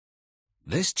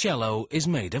This cello is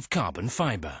made of carbon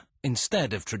fibre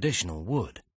instead of traditional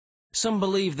wood. Some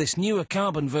believe this newer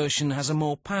carbon version has a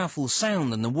more powerful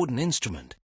sound than the wooden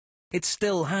instrument. It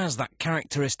still has that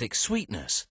characteristic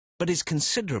sweetness, but is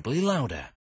considerably louder.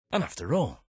 And after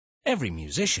all, every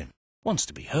musician wants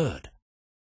to be heard.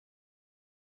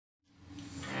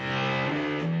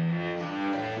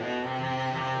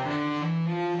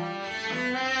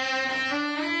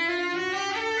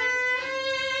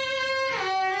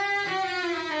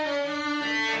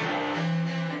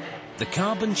 The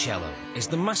carbon cello is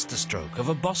the masterstroke of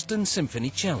a Boston symphony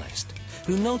cellist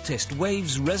who noticed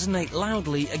waves resonate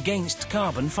loudly against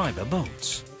carbon fibre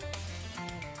bolts.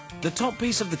 The top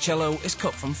piece of the cello is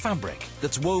cut from fabric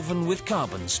that's woven with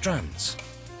carbon strands.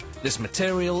 This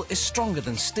material is stronger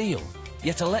than steel,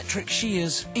 yet electric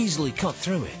shears easily cut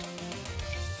through it.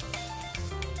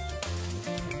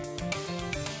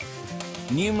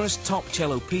 Numerous top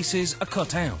cello pieces are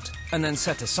cut out and then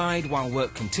set aside while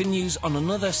work continues on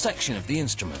another section of the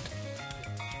instrument.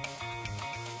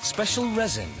 Special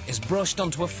resin is brushed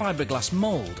onto a fiberglass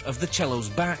mould of the cello's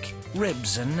back,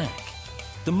 ribs and neck.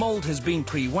 The mould has been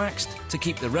pre-waxed to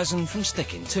keep the resin from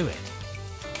sticking to it.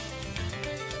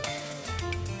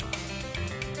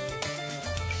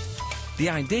 The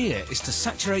idea is to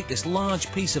saturate this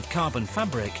large piece of carbon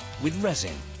fabric with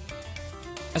resin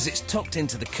as it's tucked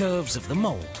into the curves of the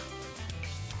mould.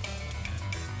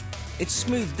 It's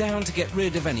smoothed down to get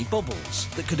rid of any bubbles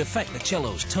that could affect the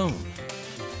cello's tone.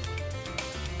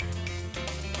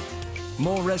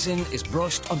 More resin is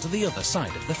brushed onto the other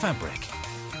side of the fabric.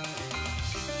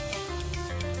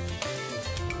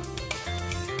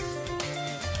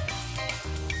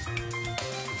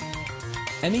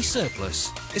 Any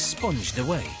surplus is sponged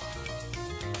away.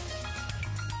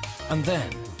 And then,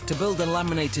 to build a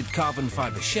laminated carbon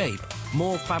fibre shape,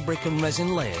 more fabric and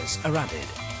resin layers are added.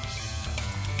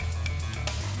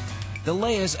 The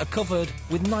layers are covered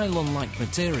with nylon-like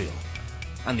material,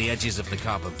 and the edges of the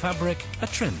carbon fabric are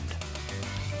trimmed.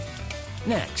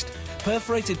 Next,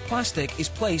 perforated plastic is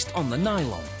placed on the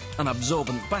nylon, and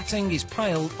absorbent batting is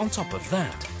piled on top of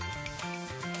that.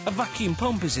 A vacuum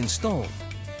pump is installed,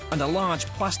 and a large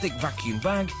plastic vacuum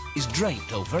bag is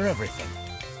draped over everything.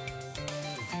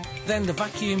 Then the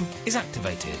vacuum is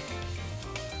activated.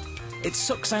 It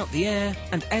sucks out the air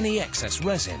and any excess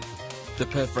resin. The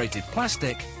perforated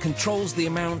plastic controls the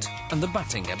amount and the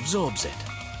batting absorbs it.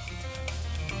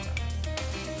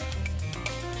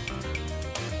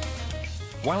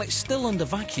 While it's still under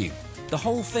vacuum, the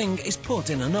whole thing is put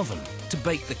in an oven to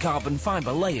bake the carbon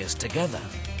fibre layers together.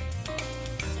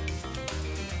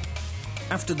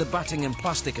 After the batting and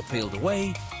plastic are peeled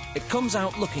away, it comes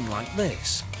out looking like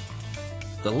this.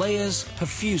 The layers have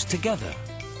fused together,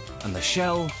 and the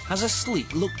shell has a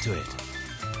sleek look to it.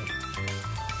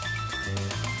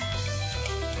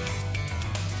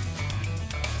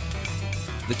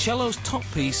 The cello's top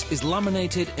piece is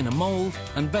laminated in a mould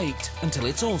and baked until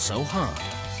it's also hard.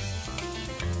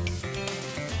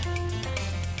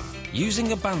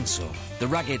 Using a bandsaw, the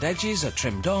ragged edges are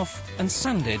trimmed off and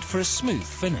sanded for a smooth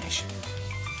finish.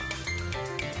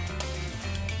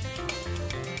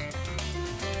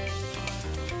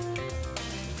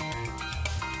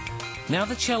 Now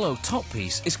the cello top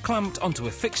piece is clamped onto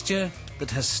a fixture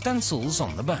that has stencils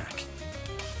on the back.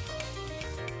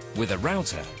 With a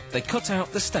router, they cut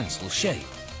out the stencil shape.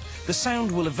 The sound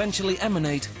will eventually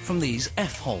emanate from these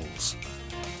F-holes.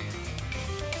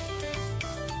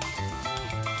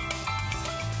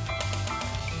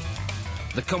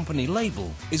 The company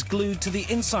label is glued to the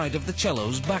inside of the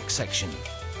cello's back section.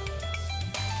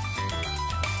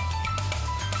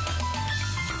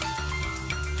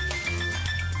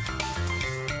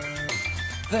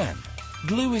 Then,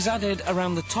 glue is added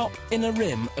around the top inner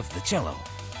rim of the cello.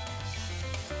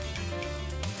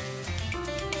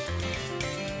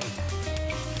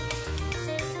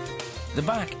 The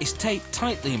back is taped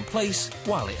tightly in place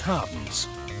while it hardens.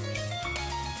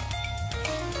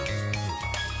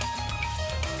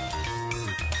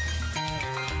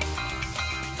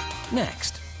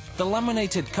 Next, the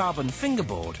laminated carbon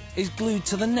fingerboard is glued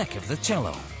to the neck of the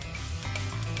cello.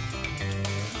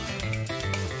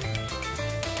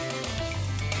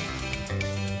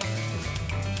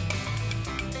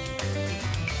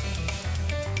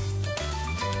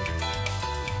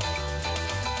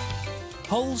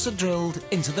 Holes are drilled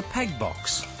into the peg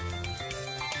box,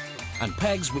 and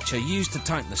pegs which are used to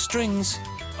tighten the strings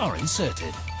are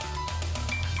inserted.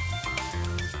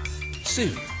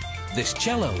 Soon, this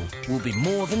cello will be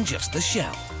more than just a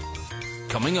shell.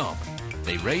 Coming up,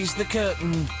 they raise the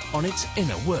curtain on its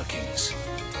inner workings.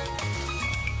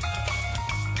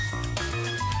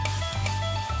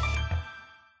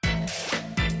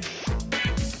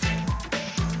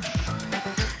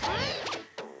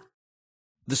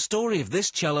 The story of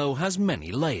this cello has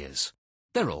many layers.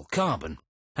 They're all carbon,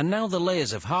 and now the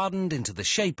layers have hardened into the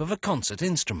shape of a concert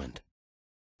instrument.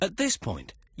 At this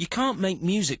point, you can't make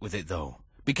music with it though,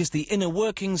 because the inner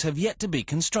workings have yet to be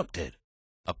constructed.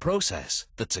 A process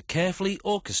that's a carefully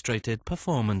orchestrated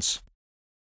performance.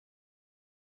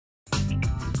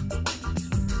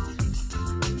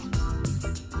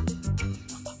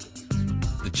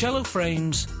 The cello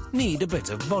frames need a bit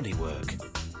of bodywork.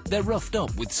 They're roughed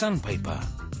up with sandpaper.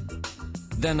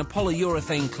 Then a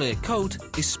polyurethane clear coat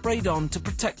is sprayed on to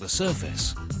protect the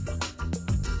surface.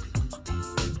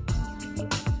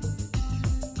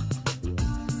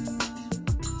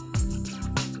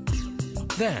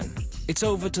 Then it's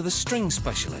over to the string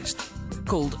specialist,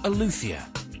 called a luthier.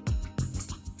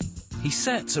 He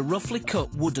sets a roughly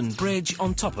cut wooden bridge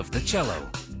on top of the cello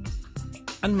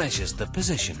and measures the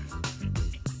position.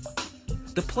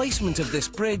 The placement of this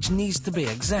bridge needs to be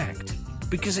exact,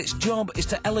 because its job is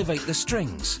to elevate the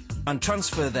strings and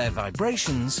transfer their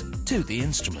vibrations to the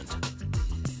instrument.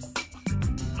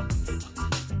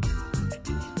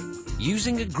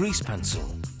 Using a grease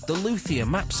pencil, the luthier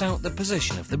maps out the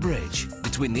position of the bridge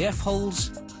between the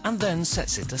F-holes and then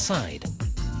sets it aside.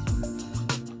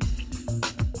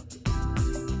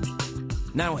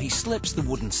 Now he slips the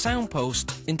wooden sound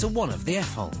post into one of the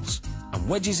F-holes and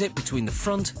wedges it between the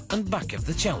front and back of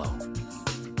the cello.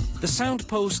 The sound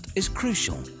post is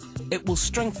crucial. It will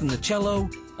strengthen the cello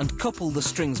and couple the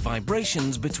string's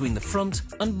vibrations between the front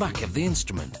and back of the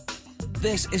instrument.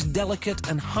 This is delicate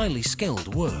and highly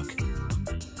skilled work.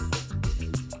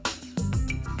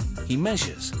 He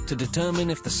measures to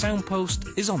determine if the sound post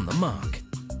is on the mark.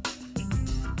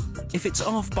 If it's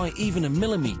off by even a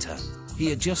millimetre,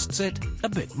 he adjusts it a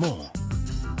bit more.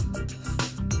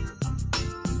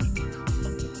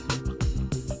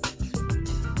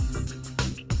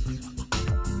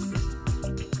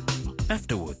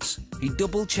 Afterwards, he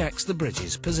double-checks the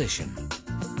bridge's position.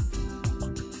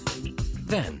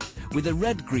 Then, with a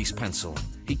red grease pencil,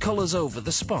 he colours over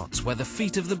the spots where the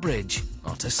feet of the bridge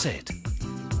are to sit.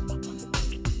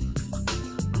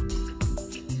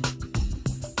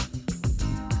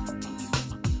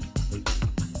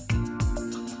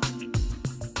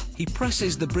 He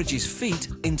presses the bridge's feet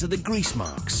into the grease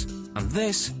marks, and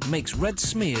this makes red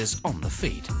smears on the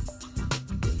feet.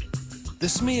 The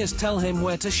smears tell him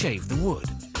where to shave the wood,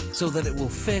 so that it will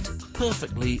fit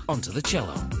perfectly onto the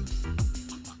cello.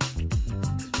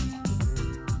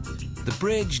 The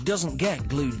bridge doesn't get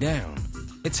glued down.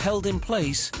 It's held in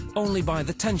place only by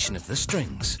the tension of the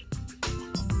strings.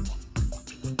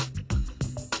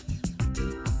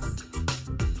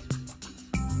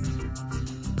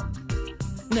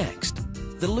 Next,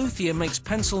 the luthier makes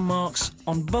pencil marks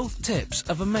on both tips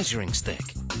of a measuring stick.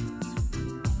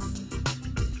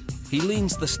 He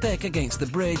leans the stick against the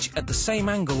bridge at the same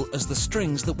angle as the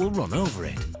strings that will run over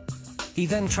it. He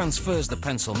then transfers the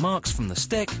pencil marks from the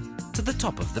stick to the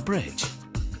top of the bridge.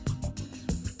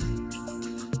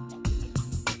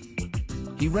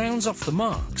 He rounds off the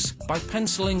marks by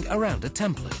penciling around a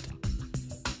template.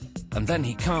 And then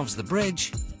he carves the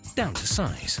bridge down to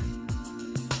size.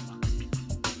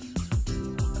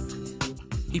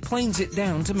 He planes it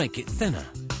down to make it thinner.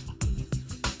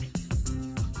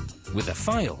 With a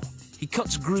file, he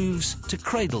cuts grooves to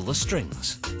cradle the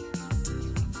strings.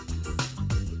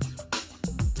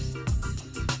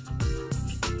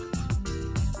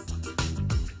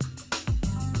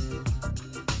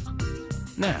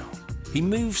 Now, he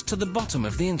moves to the bottom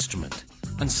of the instrument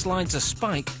and slides a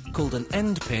spike called an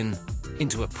end pin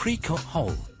into a pre-cut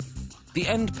hole. The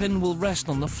end pin will rest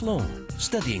on the floor,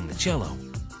 steadying the cello.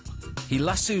 He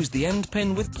lassos the end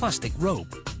pin with plastic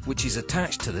rope, which is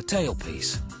attached to the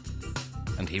tailpiece.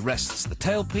 And he rests the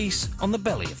tailpiece on the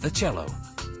belly of the cello.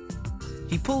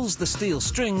 He pulls the steel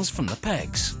strings from the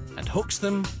pegs and hooks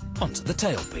them onto the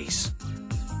tailpiece.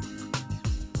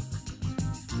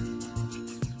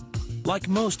 Like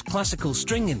most classical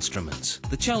string instruments,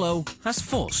 the cello has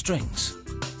 4 strings.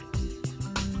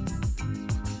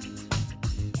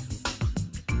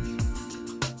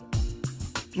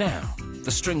 Now,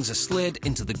 the strings are slid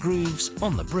into the grooves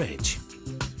on the bridge.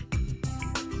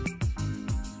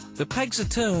 The pegs are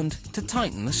turned to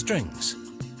tighten the strings.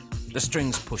 The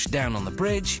strings push down on the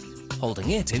bridge,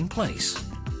 holding it in place.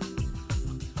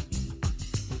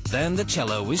 Then the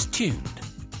cello is tuned,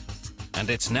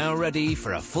 and it's now ready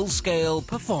for a full-scale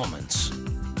performance.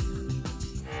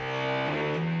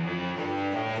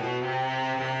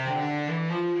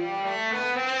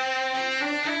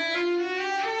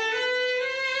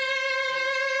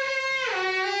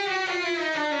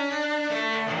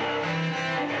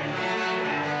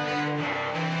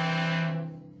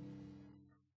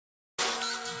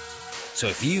 So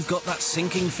if you've got that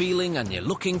sinking feeling and you're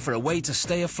looking for a way to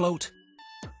stay afloat,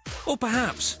 or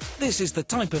perhaps this is the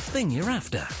type of thing you're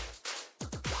after.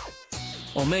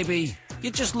 Or maybe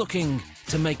you're just looking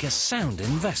to make a sound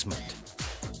investment.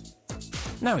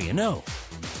 Now you know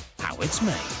how it's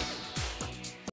made.